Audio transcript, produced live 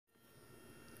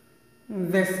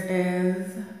This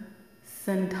is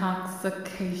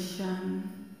Syntoxication.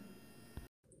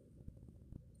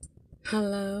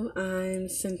 Hello, I'm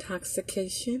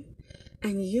Syntoxication,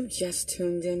 and you've just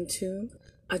tuned into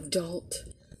Adult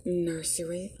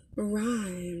Nursery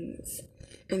Rhymes.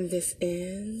 And this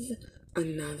is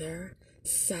another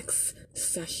sex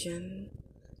session.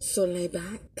 So lay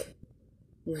back,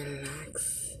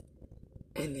 relax,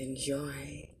 and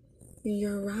enjoy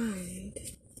your ride.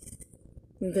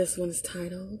 This one's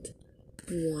titled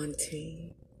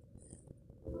Wanting.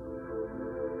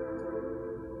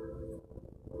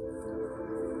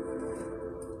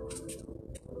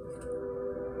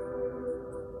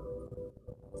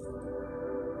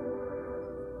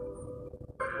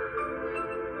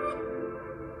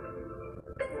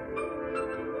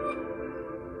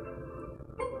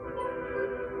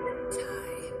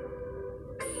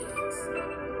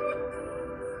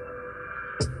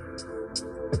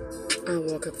 I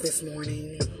woke up this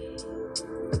morning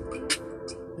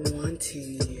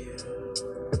wanting you.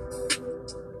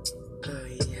 Oh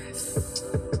yes.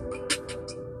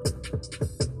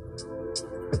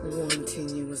 Wanting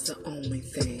you was the only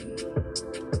thing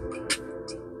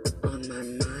on my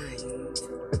mind.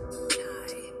 Oh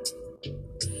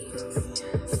yes.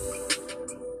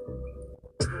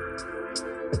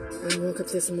 I woke up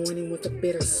this morning with a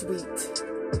bittersweet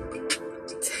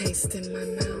taste in my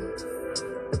mouth.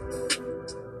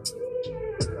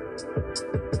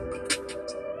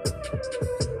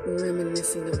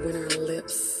 Reminiscing of when our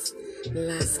lips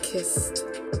last kissed,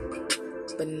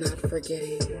 but not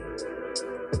forgetting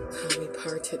how we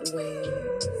parted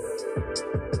ways.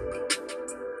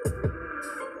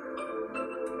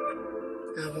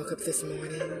 I woke up this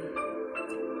morning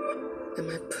and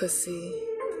my pussy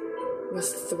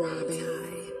was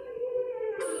throbbing,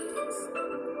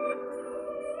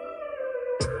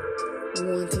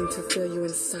 wanting to feel you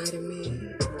inside of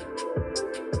me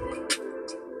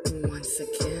once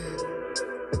again.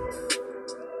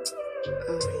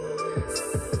 Oh yes.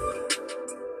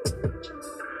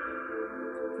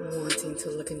 Wanting to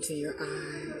look into your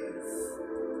eyes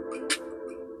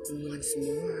once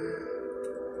more.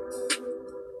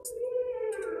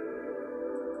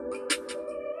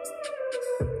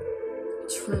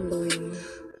 Trembling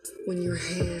when your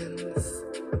hands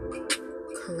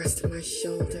caressed my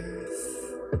shoulders.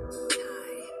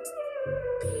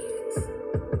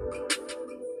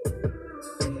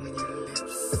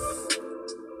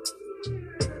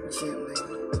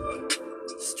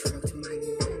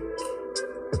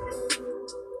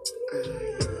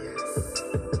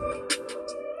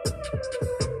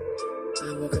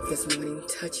 This morning,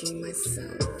 touching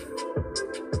myself.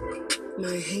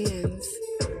 My hands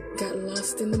got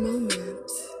lost in the moment,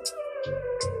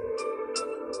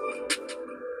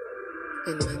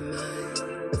 and my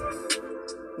mind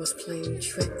was playing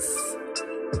tricks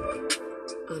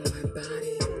on my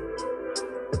body.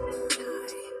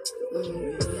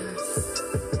 Oh yes.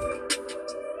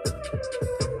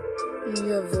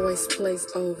 Your voice plays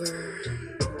over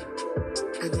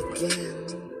and again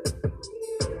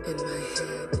in my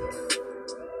head.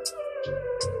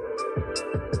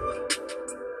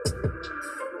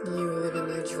 You live in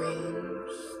my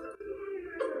dreams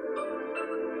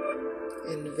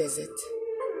and visit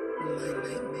my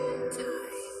nightmares.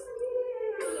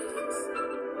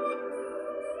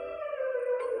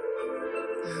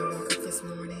 I woke up this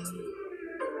morning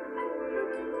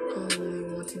only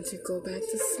wanting to go back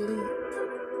to sleep.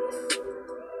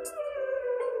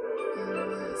 Oh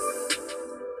yes.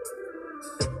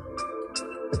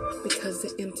 Because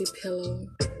the empty pillow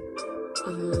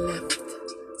on the left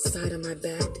side of my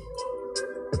bed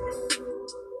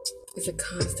is a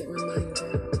constant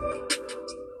reminder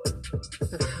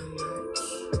of how much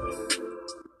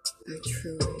I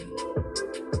truly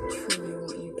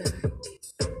want you back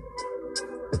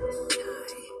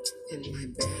in my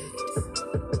bed.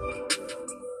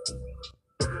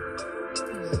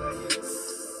 Oh yes,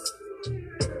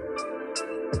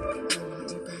 I want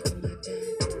you back in my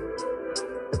bed.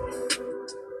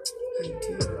 I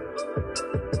do.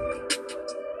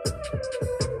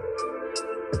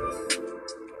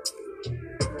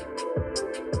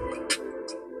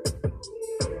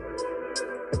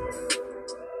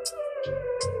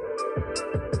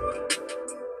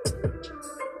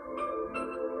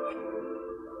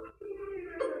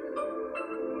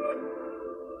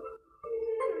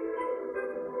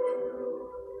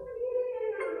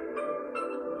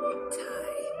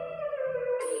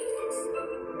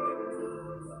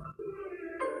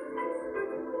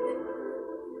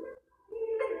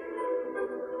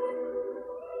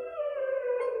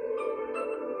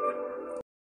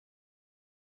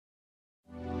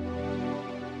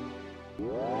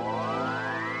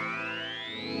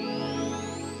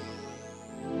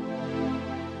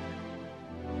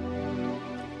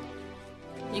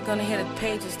 gonna hear the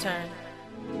pages turn.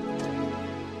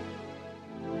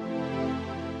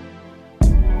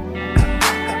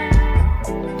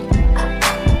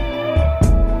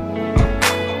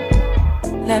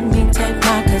 Let me take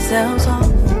my gazelles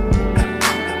off.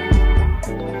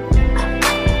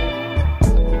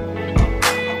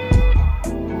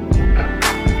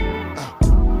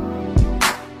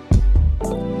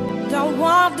 Don't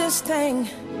want this thing,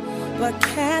 but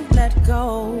can't let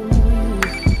go.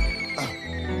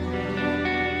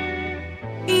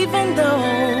 Even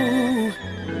though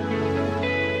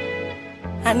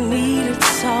I need it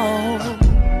so.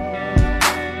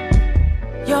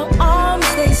 Your arms,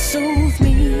 they soothe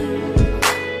me,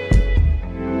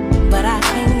 but I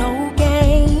ain't no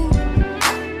game.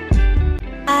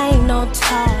 I ain't no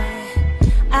toy,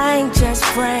 I ain't just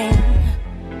brain.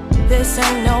 This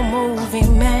ain't no movie,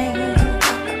 man.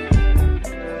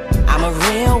 I'm a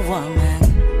real woman.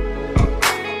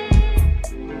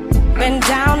 Been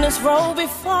down this road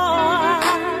before.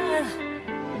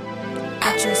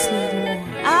 I just need more.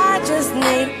 I just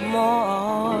need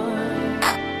more.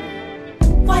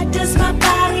 Why does my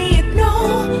body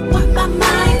ignore what my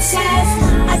mind says?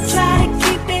 I try to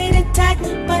keep it intact,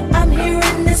 but I'm here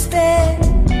in this bed.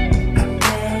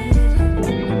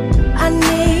 I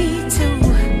need to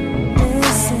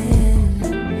listen.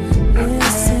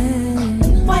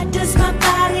 Why does my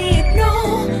body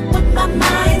ignore what my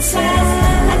mind says?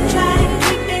 I try to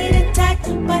keep it intact,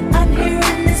 but I'm here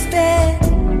in this bed.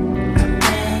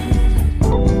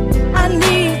 I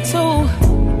need to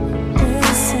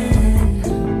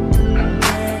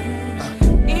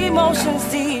emotions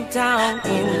deep down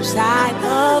inside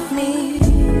of me.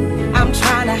 I'm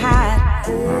trying to hide,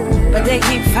 but they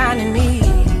keep finding me.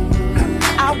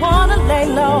 I wanna lay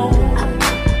low,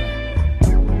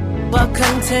 but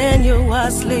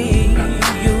continuously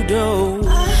you do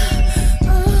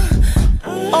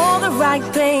all the right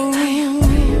things,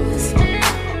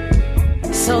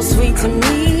 so sweet to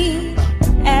me.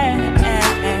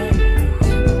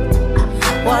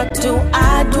 What do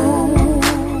I do?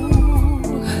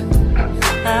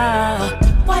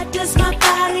 Why does my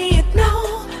body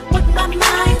ignore what my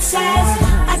mind says?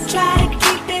 I try to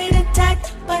keep it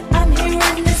intact, but I'm here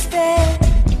in this bed.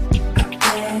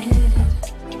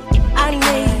 I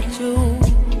need you.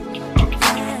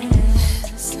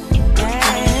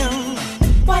 Damn.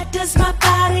 Why does my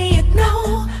body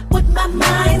ignore what my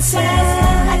mind says?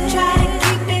 I try to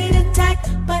keep it intact,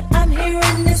 but I'm here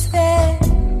in this bed.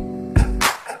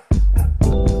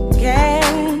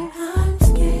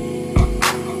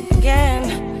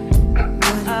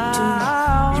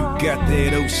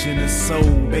 That ocean of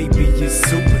soul, baby, you're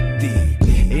super thick.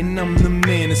 And I'm the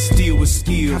man of steel with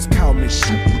skills, call me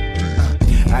super.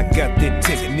 I got that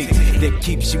technique that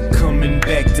keeps you coming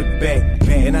back to back.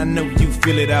 And I know you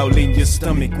feel it all in your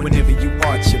stomach whenever you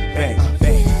arch your back.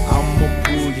 I'ma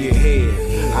pull your hair,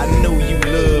 I know you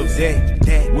love that.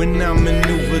 When I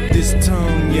maneuver this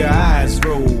tongue, your eyes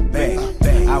roll back.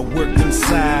 I work them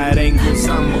side angles,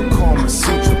 I'm a Karma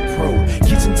Sutra pro.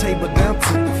 Kitchen table down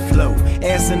to the floor,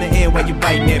 ass in the air while you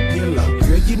biting that pillow.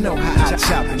 Girl, you know how I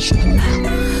chop and screw.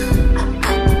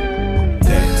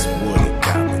 That's what a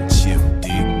diamond chip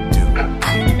dick do.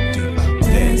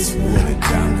 That's what a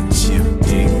diamond chip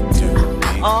dick do.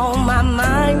 All my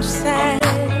mind says,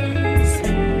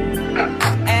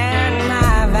 and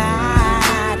my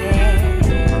body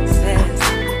says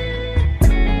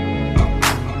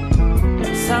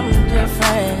something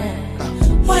different.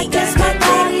 Why does my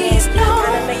body know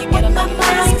what my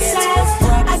mind says?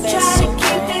 I try to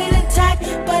keep it intact,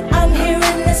 but I'm here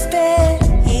in this bed.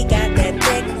 He got that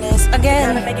thickness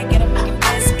again. Trying to make it get him making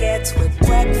biscuits with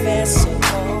breakfast so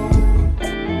cold.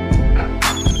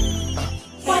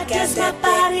 Why does my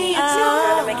body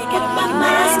know what my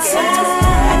mind says?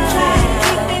 I try to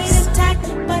keep it intact,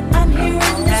 but I'm here in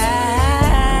this bed.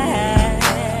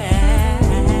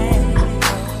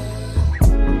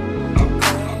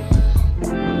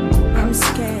 I'm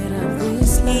scared of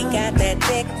this love. He got that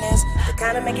thickness, the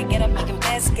kind of make it get up making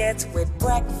biscuits with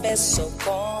breakfast so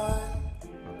gone.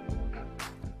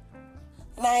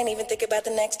 And I ain't even thinking about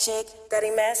the next chick that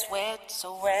he messed with,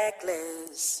 so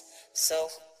reckless, so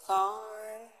gone.